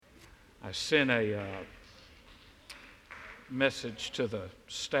I sent a message to the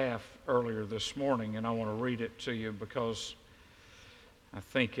staff earlier this morning, and I want to read it to you because I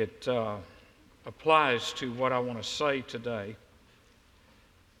think it applies to what I want to say today.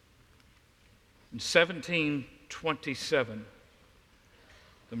 In 1727,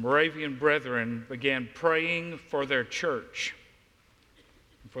 the Moravian Brethren began praying for their church,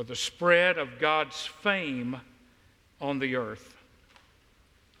 for the spread of God's fame on the earth.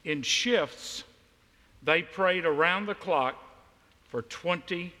 In shifts, they prayed around the clock for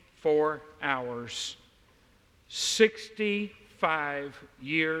 24 hours. 65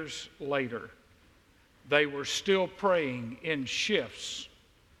 years later, they were still praying in shifts,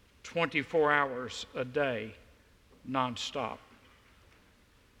 24 hours a day, nonstop.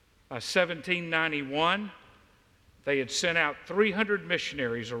 By 1791, they had sent out 300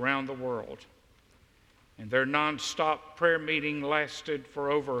 missionaries around the world, and their nonstop prayer meeting lasted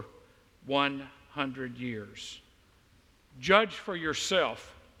for over 100 years. Judge for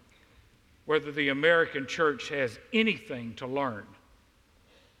yourself whether the American church has anything to learn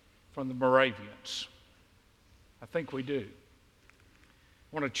from the Moravians. I think we do. I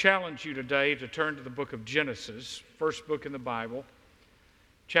want to challenge you today to turn to the book of Genesis, first book in the Bible,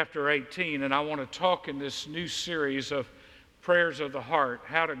 chapter 18, and I want to talk in this new series of prayers of the heart,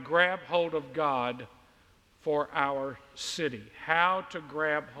 how to grab hold of God for our city. How to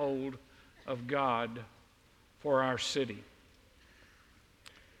grab hold of God for our city.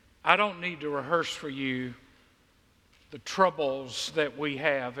 I don't need to rehearse for you the troubles that we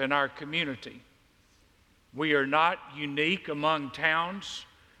have in our community. We are not unique among towns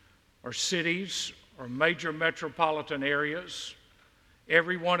or cities or major metropolitan areas.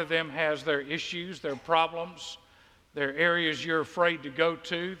 Every one of them has their issues, their problems, their areas you're afraid to go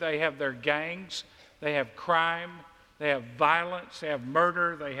to. They have their gangs, they have crime, they have violence, they have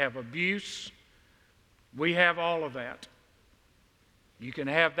murder, they have abuse. We have all of that. You can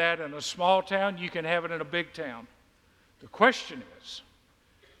have that in a small town, you can have it in a big town. The question is,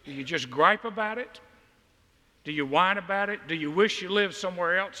 do you just gripe about it? Do you whine about it? Do you wish you lived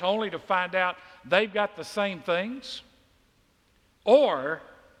somewhere else only to find out they've got the same things? Or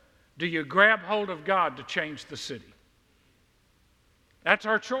do you grab hold of God to change the city? That's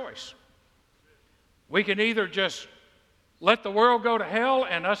our choice. We can either just let the world go to hell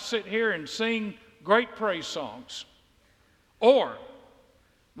and us sit here and sing great praise songs, or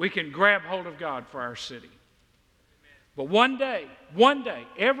we can grab hold of God for our city. But one day,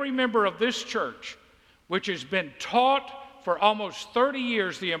 every member of this church, which has been taught for almost 30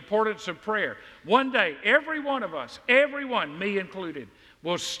 years the importance of prayer, one day, every one of us, everyone, me included,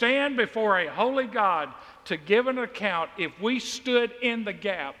 will stand before a holy God to give an account if we stood in the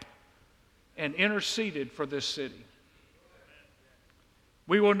gap and interceded for this city.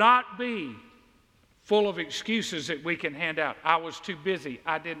 We will not be full of excuses that we can hand out. I was too busy.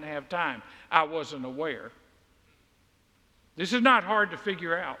 I didn't have time. I wasn't aware. This is not hard to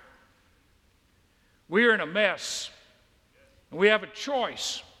figure out. We are in a mess. And we have a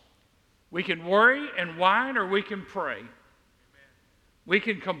choice. We can worry and whine, or we can pray. We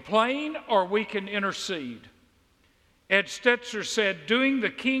can complain, or we can intercede. Ed Stetzer said, doing the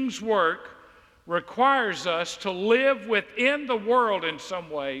King's work requires us to live within the world in some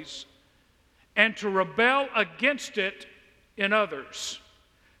ways and to rebel against it in others.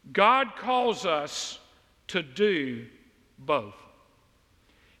 God calls us to do both.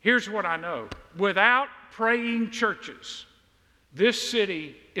 Here's what I know. Without praying churches, this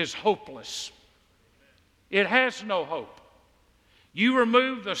city is hopeless. It has no hope. You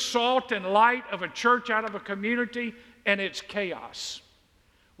remove the salt and light of a church out of a community, and it's chaos.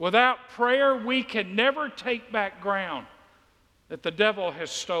 Without prayer, we can never take back ground that the devil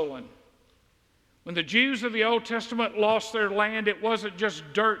has stolen. When the Jews of the Old Testament lost their land, it wasn't just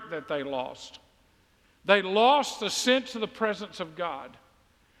dirt that they lost. They lost the sense of the presence of God.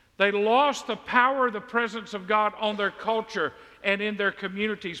 They lost the power of the presence of God on their culture and in their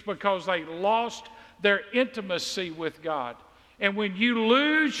communities because they lost their intimacy with God. And when you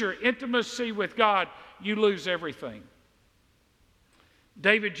lose your intimacy with God, you lose everything.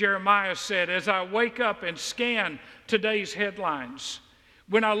 David Jeremiah said, as I wake up and scan today's headlines,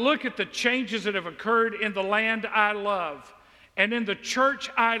 when I look at the changes that have occurred in the land I love and in the church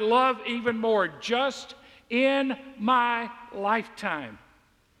I love even more, just in my lifetime,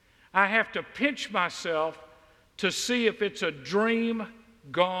 I have to pinch myself to see if it's a dream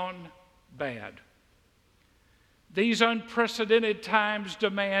gone bad. These unprecedented times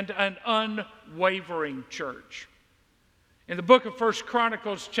demand an unwavering church. In the book of 1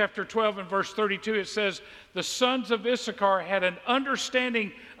 Chronicles, chapter 12 and verse 32, it says, the sons of Issachar had an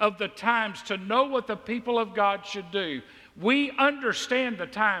understanding of the times to know what the people of God should do. We understand the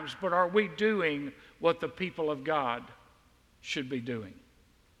times, but are we doing what the people of God should be doing?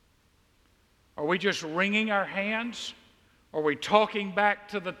 Are we just wringing our hands? Are we talking back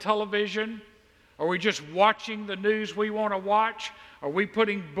to the television? Are we just watching the news we want to watch? Are we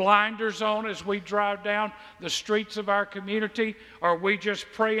putting blinders on as we drive down the streets of our community? Are we just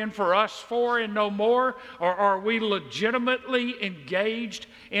praying for us four and no more? Or are we legitimately engaged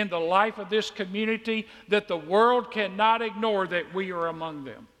in the life of this community that the world cannot ignore that we are among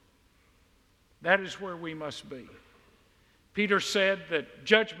them? That is where we must be. Peter said that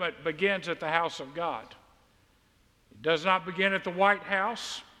judgment begins at the house of God. It does not begin at the White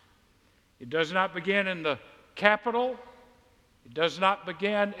House. It does not begin in the Capitol. It does not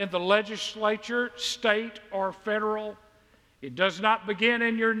begin in the legislature, state or federal. It does not begin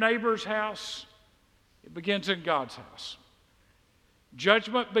in your neighbor's house. It begins in God's house.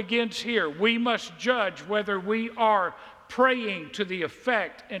 Judgment begins here. We must judge whether we are praying to the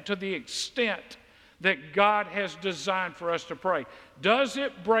effect and to the extent that God has designed for us to pray. Does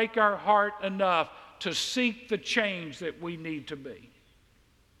it break our heart enough to seek the change that we need to be?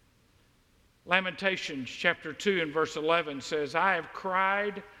 Lamentations chapter 2 and verse 11 says, I have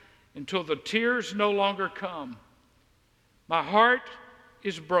cried until the tears no longer come. My heart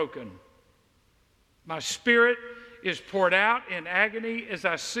is broken. My spirit is poured out in agony as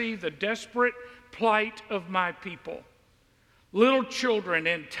I see the desperate plight of my people. Little children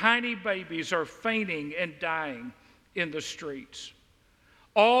and tiny babies are fainting and dying in the streets.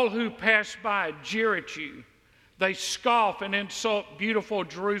 All who pass by jeer at you. They scoff and insult beautiful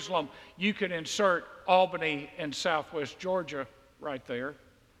Jerusalem. You can insert Albany and Southwest Georgia right there.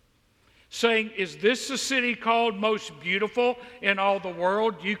 Saying, is this the city called most beautiful in all the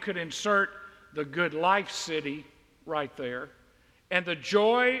world? You could insert the Good Life City right there. And the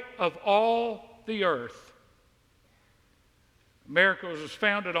joy of all the earth. America was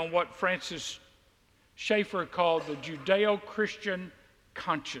founded on what Francis Schaeffer called the Judeo-Christian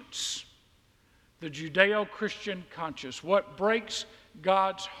conscience. The Judeo-Christian conscience. What breaks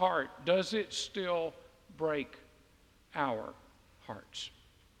God's heart, does it still break our hearts?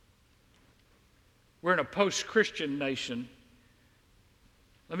 We're in a post-Christian nation.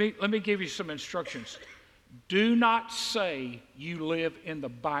 Let me give you some instructions. Do not say you live in the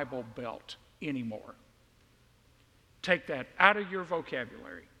Bible Belt anymore. Take that out of your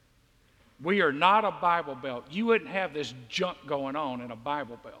vocabulary. We are not a Bible Belt. You wouldn't have this junk going on in a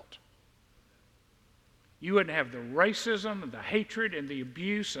Bible Belt. You wouldn't have the racism and the hatred and the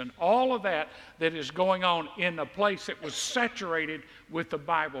abuse and all of that that is going on in a place that was saturated with the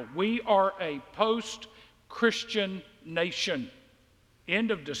Bible. We are a post-Christian nation.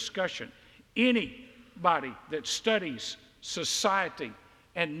 End of discussion. Anybody that studies society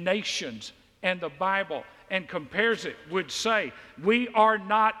and nations and the Bible and compares it would say, we are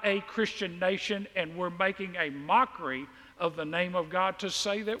not a Christian nation, and we're making a mockery of the name of God to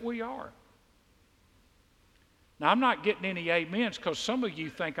say that we are. Now, I'm not getting any amens because some of you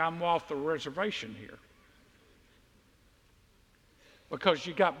think I'm off the reservation here. Because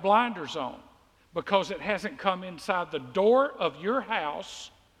you got blinders on. Because it hasn't come inside the door of your house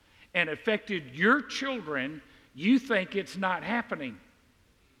and affected your children, you think it's not happening.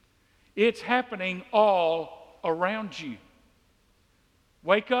 It's happening all around you.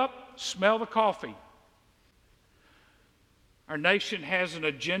 Wake up, smell the coffee. Our nation has an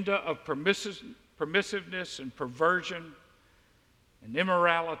agenda of permissiveness and perversion and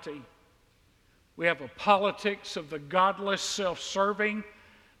immorality. We have a politics of the godless, self-serving,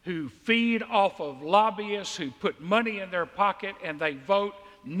 who feed off of lobbyists who put money in their pocket and they vote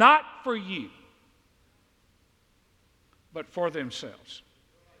not for you, but for themselves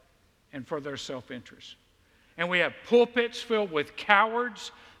and for their self-interest. And we have pulpits filled with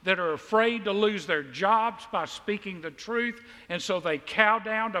cowards that are afraid to lose their jobs by speaking the truth, and so they cow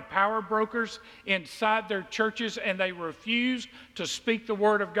down to power brokers inside their churches, and they refuse to speak the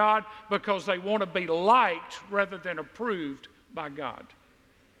word of God because they want to be liked rather than approved by God.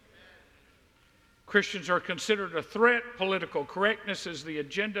 Christians are considered a threat. Political correctness is the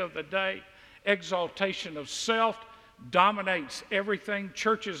agenda of the day. Exaltation of self dominates everything.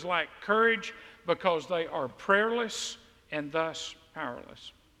 Churches lack courage because they are prayerless and thus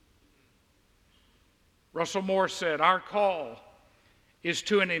powerless. Russell Moore said, our call is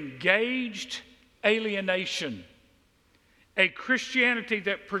to an engaged alienation, a Christianity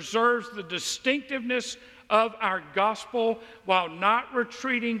that preserves the distinctiveness of our gospel while not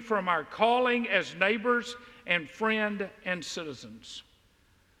retreating from our calling as neighbors and friend and citizens.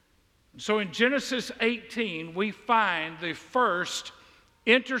 So in Genesis 18, we find the first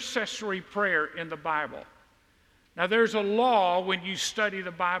intercessory prayer in the Bible. Now, there's a law when you study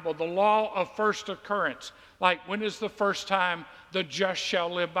the Bible, the law of first occurrence. Like, when is the first time the just shall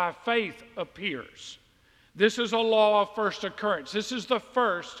live by faith appears? This is a law of first occurrence. This is the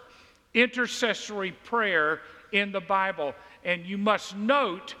first intercessory prayer in the Bible. And you must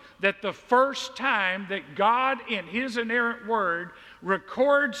note that the first time that God in His inerrant word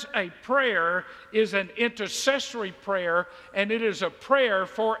records a prayer is an intercessory prayer, and it is a prayer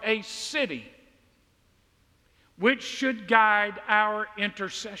for a city, which should guide our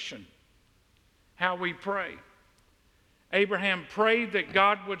intercession, how we pray. Abraham prayed that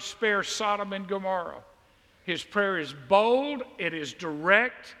God would spare Sodom and Gomorrah. His prayer is bold, it is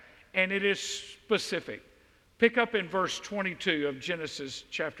direct, and it is specific. Pick up in verse 22 of Genesis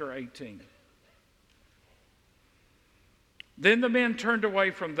chapter 18. Then the men turned away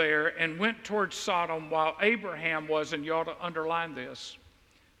from there and went towards Sodom while Abraham was, and you ought to underline this,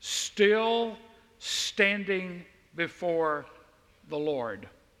 still standing before the Lord.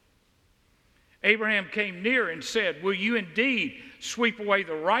 Abraham came near and said, "Will you indeed sweep away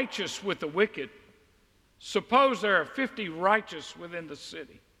the righteous with the wicked? Suppose there are 50 righteous within the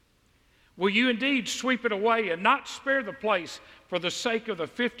city. Will you indeed sweep it away and not spare the place for the sake of the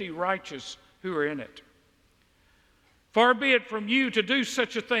 50 righteous who are in it? Far be it from you to do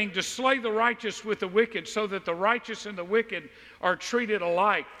such a thing, to slay the righteous with the wicked, so that the righteous and the wicked are treated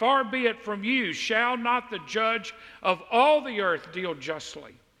alike. Far be it from you, shall not the judge of all the earth deal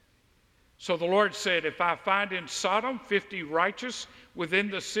justly?" So the Lord said, "If I find in Sodom 50 righteous within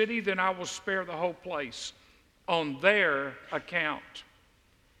the city, then I will spare the whole place on their account."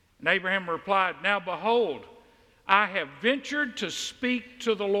 And Abraham replied, "Now behold, I have ventured to speak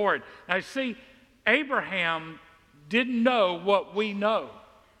to the Lord." Now see, Abraham didn't know what we know,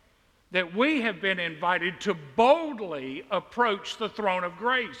 that we have been invited to boldly approach the throne of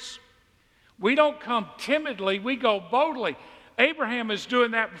grace. We don't come timidly, we go boldly. Abraham is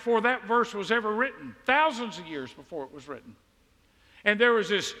doing that before that verse was ever written, thousands of years before it was written. And there was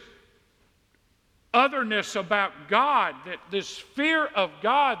this otherness about God, that this fear of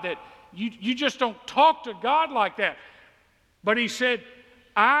God, that you just don't talk to God like that. But he said,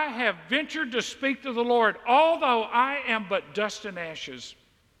 "I have ventured to speak to the Lord, although I am but dust and ashes.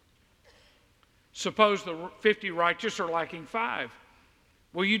 Suppose the 50 righteous are lacking 5.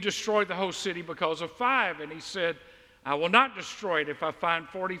 Will you destroy the whole city because of 5? And he said, "I will not destroy it if I find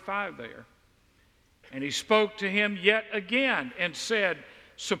 45 there." And he spoke to him yet again and said,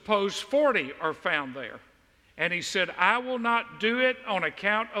 "Suppose 40 are found there." And he said, "I will not do it on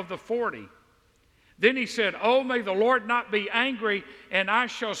account of the 40. Then he said, "Oh, may the Lord not be angry, and I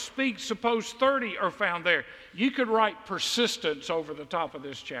shall speak. Suppose 30 are found there." You could write persistence over the top of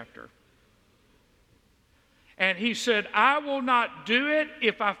this chapter. And he said, "I will not do it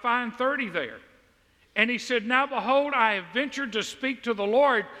if I find 30 there." And he said, "Now behold, I have ventured to speak to the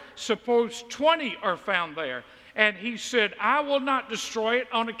Lord. Suppose 20 are found there." And he said, "I will not destroy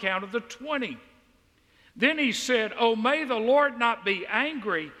it on account of the 20. Then he said, "Oh, may the Lord not be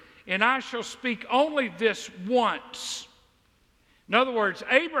angry, and I shall speak only this once." In other words,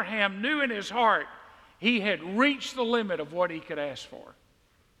 Abraham knew in his heart he had reached the limit of what he could ask for.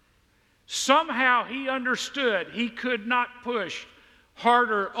 Somehow he understood he could not push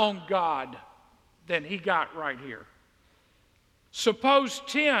harder on God than he got right here. Suppose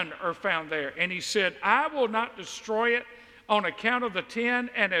 10 are found there. And he said, "I will not destroy it on account of the 10.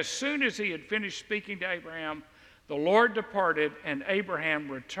 And as soon as he had finished speaking to Abraham, the Lord departed, and Abraham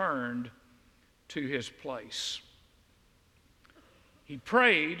returned to his place. He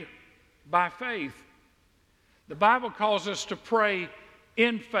prayed by faith. The Bible calls us to pray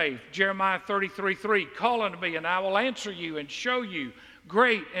in faith. Jeremiah 33:3, "Call unto me, and I will answer you and show you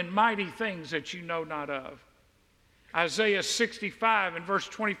great and mighty things that you know not of." Isaiah 65 and verse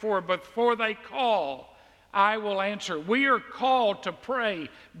 24, "But before they call, I will answer." We are called to pray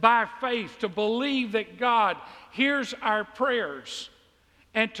by faith, to believe that God hears our prayers,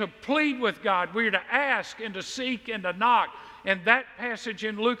 and to plead with God. We are to ask and to seek and to knock. And that passage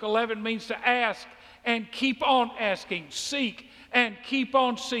in Luke 11 means to ask and keep on asking, seek and keep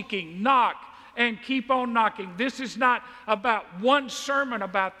on seeking, knock and keep on knocking. This is not about one sermon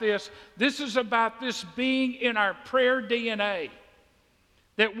about this. This is about this being in our prayer DNA.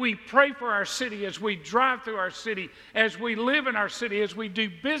 That we pray for our city as we drive through our city, as we live in our city, as we do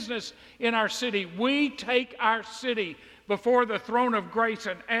business in our city. We take our city before the throne of grace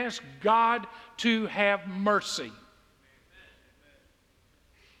and ask God to have mercy.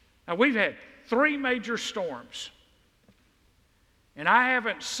 Now, we've had 3 major storms. And I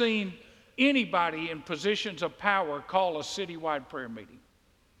haven't seen anybody in positions of power call a citywide prayer meeting.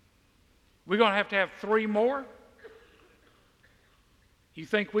 We're going to have 3 more? You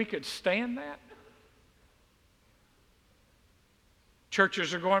think we could stand that?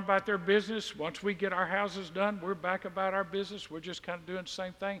 Churches are going about their business. Once we get our houses done, we're back about our business. We're just kind of doing the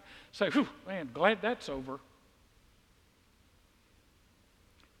same thing. Say, man, glad that's over.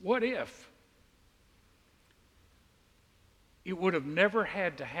 What if it would have never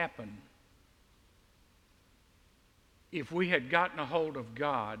had to happen if we had gotten a hold of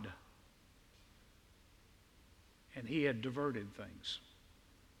God and He had diverted things?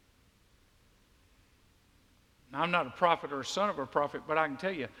 Now, I'm not a prophet or a son of a prophet, but I can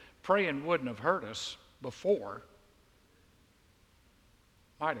tell you, praying wouldn't have hurt us before.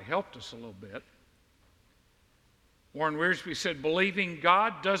 Might have helped us a little bit. Warren Wiersbe said, believing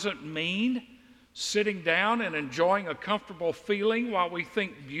God doesn't mean sitting down and enjoying a comfortable feeling while we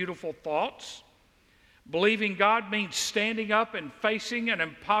think beautiful thoughts. Believing God means standing up and facing an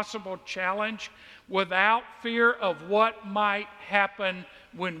impossible challenge without fear of what might happen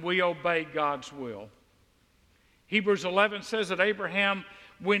when we obey God's will. Hebrews 11 says that Abraham,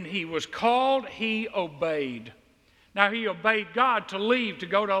 when he was called, he obeyed. Now, he obeyed God to leave, to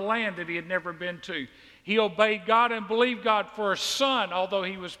go to a land that he had never been to. He obeyed God and believed God for a son, although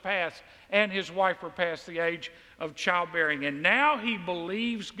he was past, and his wife were past the age of childbearing. And now he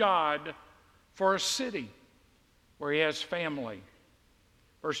believes God for a city where he has family.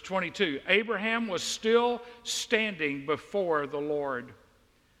 Verse 22, Abraham was still standing before the Lord.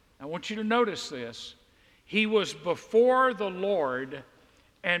 I want you to notice this. He was before the Lord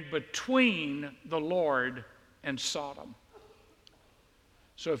and between the Lord and Sodom.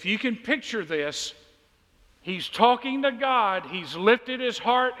 So if you can picture this, he's talking to God. He's lifted his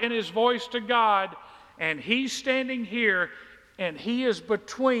heart and his voice to God, and he's standing here, and he is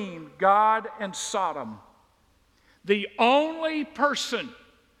between God and Sodom. The only person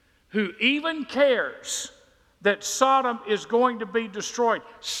who even cares that Sodom is going to be destroyed.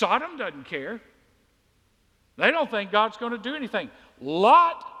 Sodom doesn't care. They don't think God's going to do anything.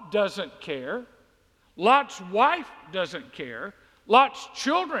 Lot doesn't care. Lot's wife doesn't care. Lot's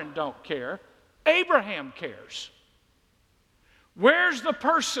children don't care. Abraham cares. Where's the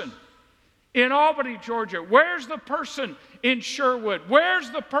person in Albany, Georgia? Where's the person in Sherwood? Where's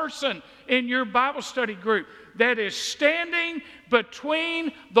the person in your Bible study group that is standing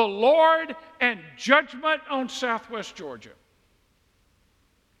between the Lord and judgment on Southwest Georgia?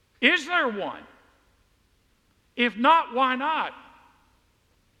 Is there one? If not, why not?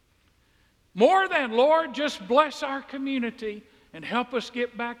 More than, Lord, just bless our community and help us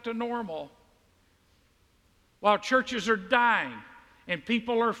get back to normal. While churches are dying and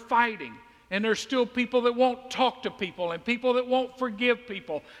people are fighting, and there's still people that won't talk to people, and people that won't forgive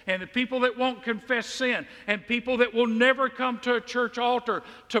people, and the people that won't confess sin, and people that will never come to a church altar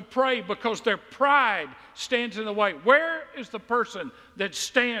to pray because their pride stands in the way. Where is the person that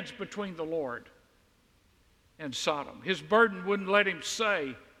stands between the Lord and Sodom? His burden wouldn't let him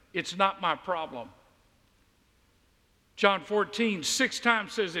say, it's not my problem. John 14, 6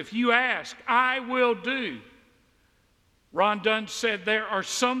 times says, if you ask, I will do. Ron Dunn said there are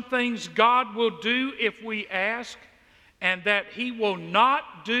some things God will do if we ask, and that he will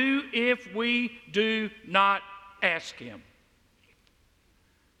not do if we do not ask him.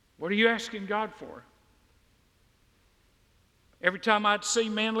 What are you asking God for? Every time I'd see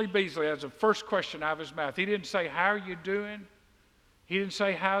Manly Beasley, that was the first question out of his mouth. He didn't say, how are you doing? He didn't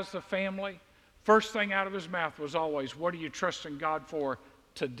say, how's the family? First thing out of his mouth was always, what are you trusting God for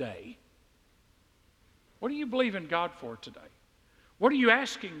today? What do you believe in God for today? What are you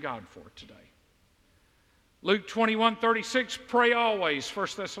asking God for today? Luke 21:36, pray always. 1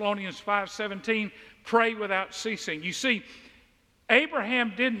 Thessalonians 5:17, pray without ceasing. You see,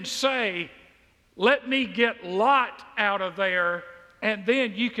 Abraham didn't say, let me get Lot out of there and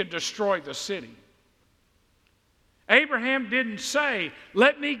then you can destroy the city. Abraham didn't say,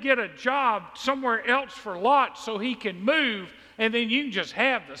 let me get a job somewhere else for Lot so he can move and then you can just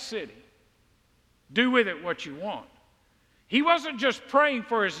have the city. Do with it what you want. He wasn't just praying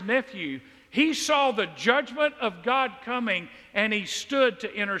for his nephew. He saw the judgment of God coming and he stood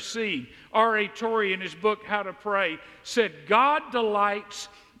to intercede. R.A. Torrey in his book, How to Pray, said, God delights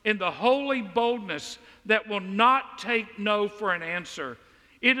in the holy boldness that will not take no for an answer.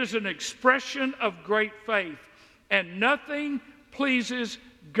 It is an expression of great faith, and nothing pleases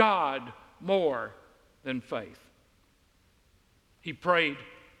God more than faith. He prayed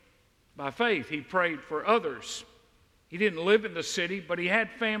by faith. He prayed for others. He didn't live in the city, but he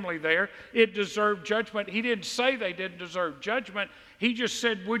had family there. It deserved judgment. He didn't say they didn't deserve judgment. He just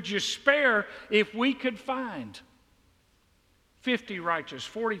said, would you spare if we could find 50 righteous,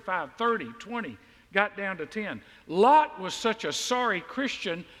 45, 30, 20, got down to 10. Lot was such a sorry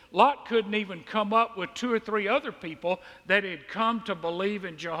Christian, Lot couldn't even come up with 2 or 3 other people that had come to believe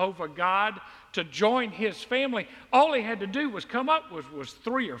in Jehovah God to join his family. All he had to do was come up with was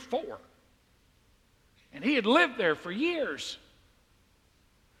 3 or 4. And he had lived there for years.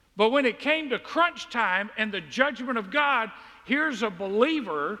 But when it came to crunch time and the judgment of God, here's a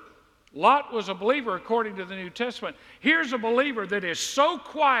believer. Lot was a believer according to the New Testament. Here's a believer that is so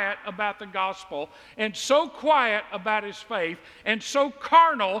quiet about the gospel and so quiet about his faith and so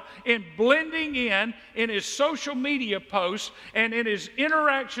carnal in blending in his social media posts and in his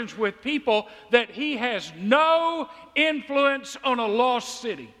interactions with people that he has no influence on a lost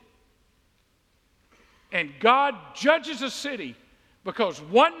city. And God judges a city because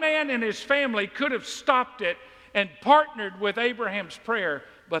one man and his family could have stopped it and partnered with Abraham's prayer,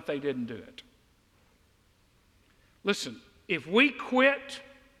 but they didn't do it. Listen, if we quit,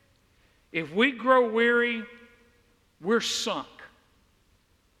 if we grow weary, we're sunk.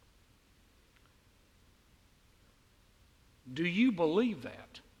 Do you believe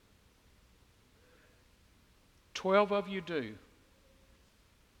that? 12 of you do.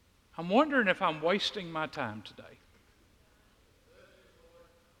 I'm wondering if I'm wasting my time today.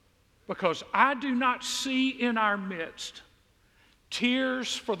 Because I do not see in our midst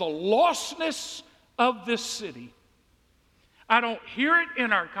tears for the lostness of this city. I don't hear it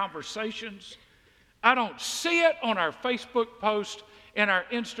in our conversations. I don't see it on our Facebook posts and our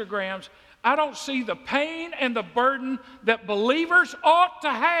Instagrams. I don't see the pain and the burden that believers ought to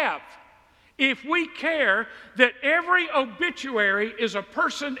have if we care that every obituary is a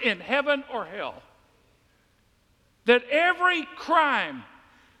person in heaven or hell. That every crime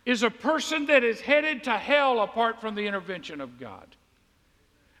is a person that is headed to hell apart from the intervention of God.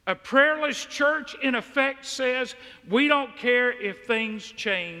 A prayerless church, in effect, says we don't care if things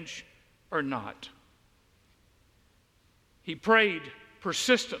change or not. He prayed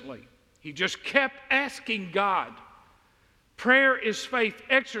persistently. He just kept asking God. Prayer is faith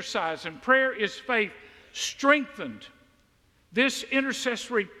exercised, and prayer is faith strengthened. This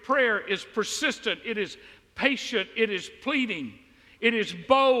intercessory prayer is persistent. It is patient. It is pleading. It is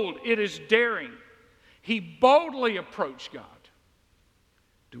bold. It is daring. He boldly approached God.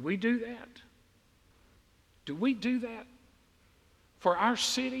 Do we do that? Do we do that for our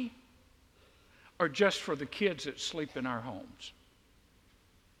city or just for the kids that sleep in our homes?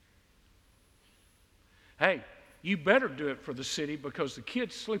 Hey, you better do it for the city because the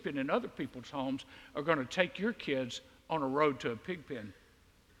kids sleeping in other people's homes are going to take your kids on a road to a pig pen.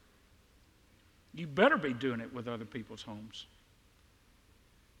 You better be doing it with other people's homes.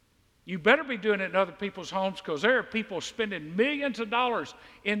 You better be doing it in other people's homes because there are people spending millions of dollars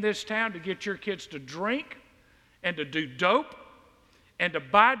in this town to get your kids to drink and to do dope and to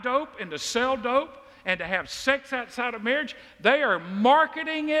buy dope and to sell dope and to have sex outside of marriage. They are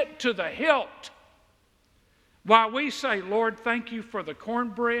marketing it to the hilt. While we say, Lord, thank you for the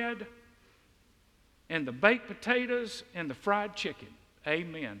cornbread and the baked potatoes and the fried chicken.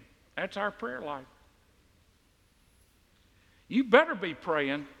 Amen. That's our prayer life. You better be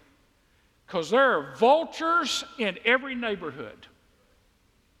praying because there are vultures in every neighborhood.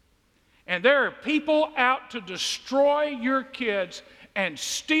 And there are people out to destroy your kids and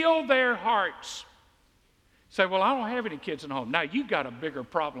steal their hearts. Say, well, I don't have any kids in the home. Now, you've got a bigger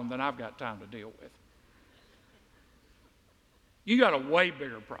problem than I've got time to deal with. You got a way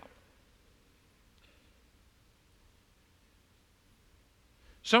bigger problem.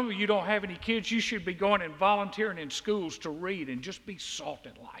 Some of you don't have any kids. You should be going and volunteering in schools to read and just be salt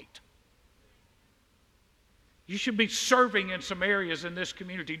and light. You should be serving in some areas in this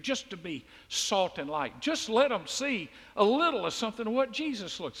community just to be salt and light. Just let them see a little of something of what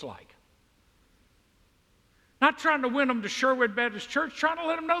Jesus looks like. Not trying to win them to Sherwood Baptist Church, trying to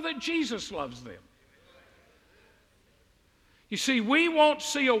let them know that Jesus loves them. You see, we won't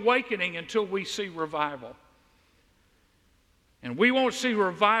see awakening until we see revival. And we won't see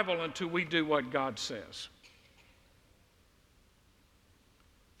revival until we do what God says.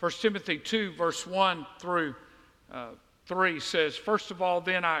 1 Timothy 2, verse 1 through 3 says, first of all,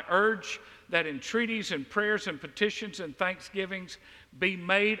 then I urge that entreaties and prayers and petitions and thanksgivings be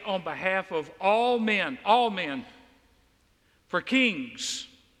made on behalf of all men, for kings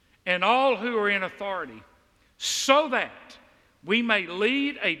and all who are in authority, so that we may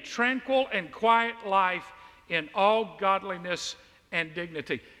lead a tranquil and quiet life in all godliness and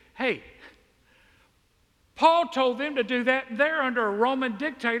dignity. Hey, Paul told them to do that. They're under a Roman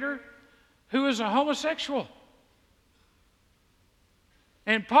dictator who is a homosexual.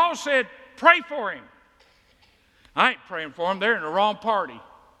 And Paul said, pray for him. I ain't praying for him. They're in the wrong party.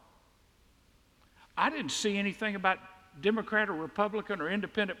 I didn't see anything about Democrat or Republican or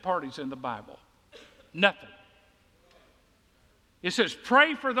independent parties in the Bible. Nothing. It says,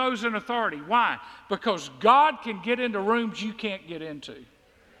 pray for those in authority. Why? Because God can get into rooms you can't get into.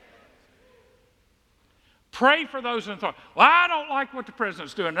 Pray for those in authority. Well, I don't like what the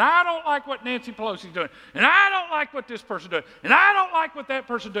president's doing, and I don't like what Nancy Pelosi's doing, and I don't like what this person's doing, and I don't like what that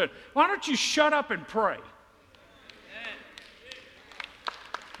person's doing. Why don't you shut up and pray?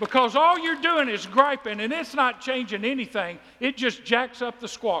 Because all you're doing is griping, and it's not changing anything. It just jacks up the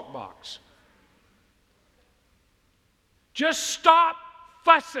squawk box. Just stop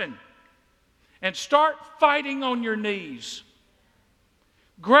fussing and start fighting on your knees.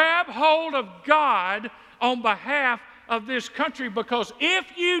 Grab hold of God on behalf of this country, because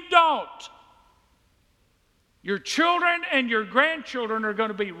if you don't, your children and your grandchildren are going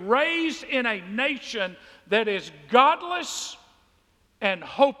to be raised in a nation that is godless and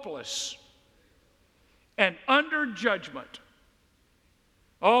hopeless and under judgment.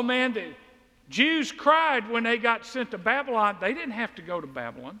 Oh man, the Jews cried when they got sent to Babylon. They didn't have to go to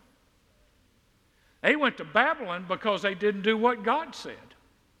Babylon. They went to Babylon because they didn't do what God said.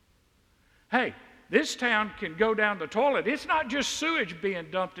 Hey, this town can go down the toilet. It's not just sewage being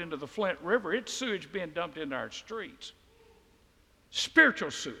dumped into the Flint River. It's sewage being dumped into our streets. Spiritual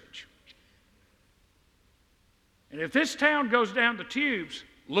sewage. And if this town goes down the tubes,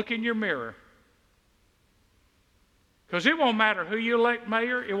 look in your mirror. Because it won't matter who you elect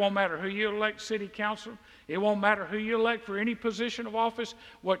mayor. It won't matter who you elect city council. It won't matter who you elect for any position of office.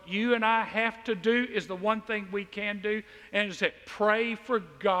 What you and I have to do is the one thing we can do, and it's that pray for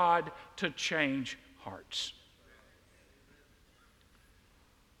God to change hearts.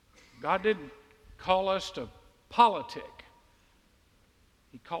 God didn't call us to politic.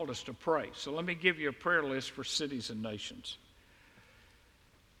 He called us to pray. So let me give you a prayer list for cities and nations.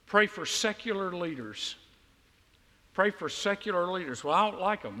 Pray for secular leaders. Pray for secular leaders. Well, I don't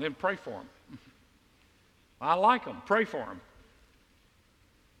like them. Then pray for them. I like them. Pray for them.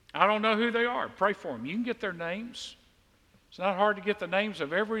 I don't know who they are. Pray for them. You can get their names. It's not hard to get the names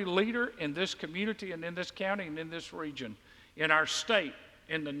of every leader in this community and in this county and in this region, in our state,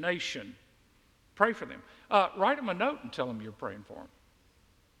 in the nation. Pray for them. Write them a note and tell them you're praying for them.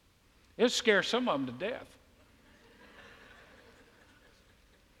 It'll scare some of them to death.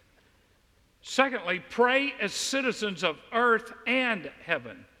 Secondly, pray as citizens of earth and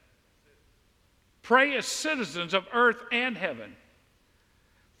heaven. Pray as citizens of earth and heaven.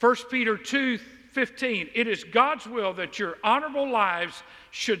 1 Peter 2:15, it is God's will that your honorable lives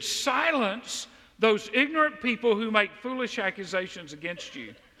should silence those ignorant people who make foolish accusations against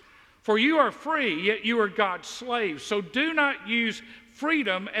you. For you are free, yet you are God's slaves. So do not use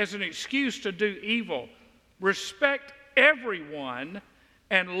freedom as an excuse to do evil. Respect everyone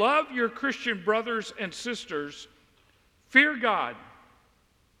and love your Christian brothers and sisters. Fear God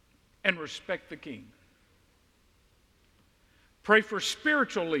and respect the king. Pray for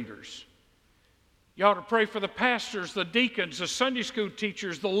spiritual leaders. You ought to pray for the pastors, the deacons, the Sunday school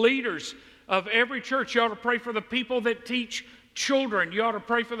teachers, the leaders of every church. You ought to pray for the people that teach children. You ought to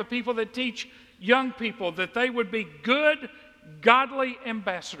pray for the people that teach young people, that they would be good, godly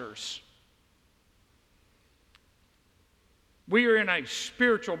ambassadors. We are in a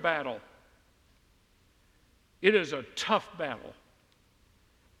spiritual battle. It is a tough battle.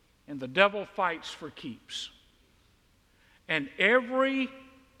 And the devil fights for keeps. And every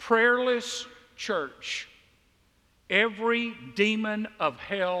prayerless church, every demon of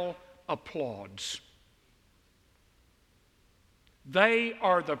hell applauds. They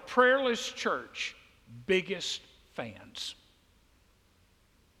are the prayerless church biggest fans.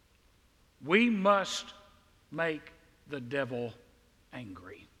 We must make the devil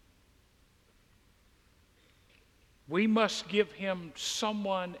angry. We must give him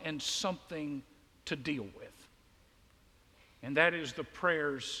someone and something to deal with. And that is the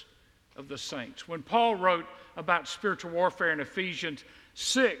prayers of the saints. When Paul wrote about spiritual warfare in Ephesians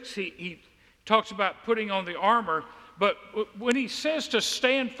 6, he talks about putting on the armor, but when he says to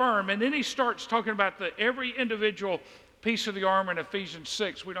stand firm, and then he starts talking about every individual piece of the armor in Ephesians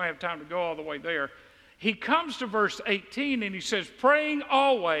 6, we don't have time to go all the way there. He comes to verse 18 and he says, praying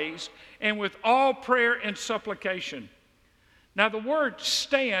always and with all prayer and supplication. Now the word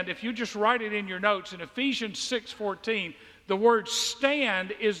stand, if you just write it in your notes, in Ephesians 6:14, the word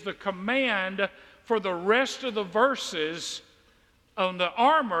stand is the command for the rest of the verses on the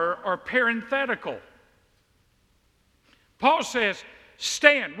armor are parenthetical. Paul says,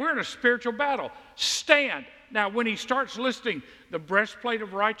 stand. We're in a spiritual battle. Stand. Now, when he starts listing the breastplate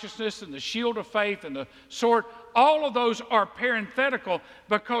of righteousness and the shield of faith and the sword, all of those are parenthetical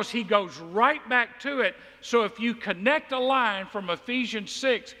because he goes right back to it. So if you connect a line from Ephesians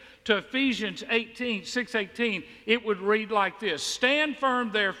 6 to Ephesians 6:18, it would read like this: stand firm,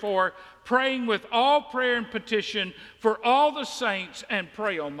 therefore, praying with all prayer and petition for all the saints, and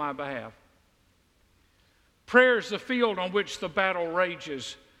pray on my behalf. Prayer is the field on which the battle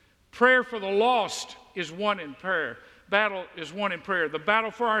rages. Prayer for the lost is won in prayer. Battle is won in prayer. The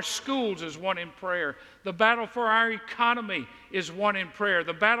battle for our schools is won in prayer. The battle for our economy is won in prayer.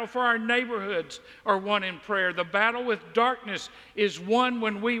 The battle for our neighborhoods are won in prayer. The battle with darkness is won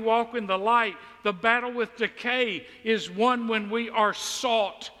when we walk in the light. The battle with decay is won when we are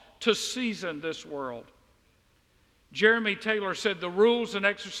sought to season this world. Jeremy Taylor said the rules and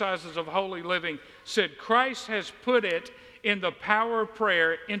exercises of holy living said Christ has put it in the power of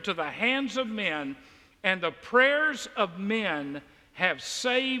prayer into the hands of men, and the prayers of men have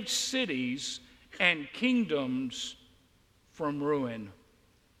saved cities and kingdoms from ruin.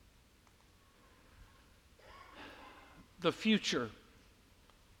 The future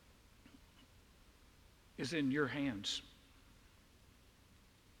is in your hands.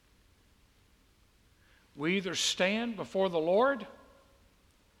 We either stand before the Lord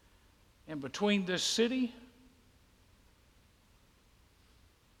and between this city,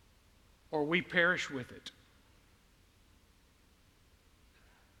 or we perish with it.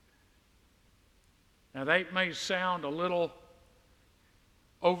 Now that may sound a little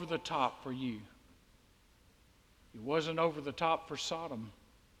over the top for you. It wasn't over the top for Sodom.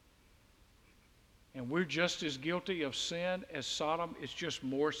 And we're just as guilty of sin as Sodom. It's just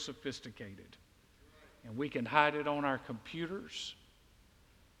more sophisticated. And we can hide it on our computers.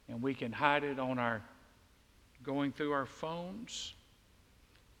 And we can hide it on our going through our phones.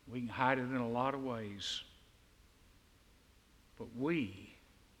 We can hide it in a lot of ways. But we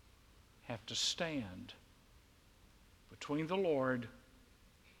have to stand between the Lord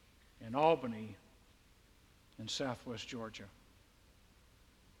and Albany and Southwest Georgia.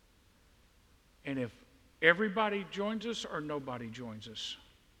 And if everybody joins us or nobody joins us,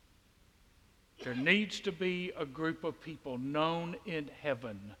 there needs to be a group of people known in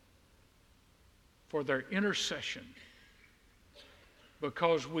heaven for their intercession,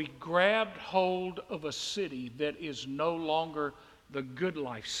 because we grabbed hold of a city that is no longer the good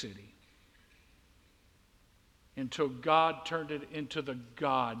life city until God turned it into the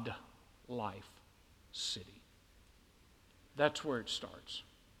God life city. That's where it starts.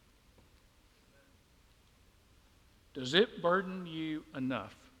 Does it burden you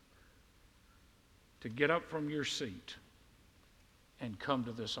enough to get up from your seat and come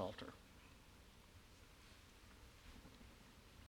to this altar?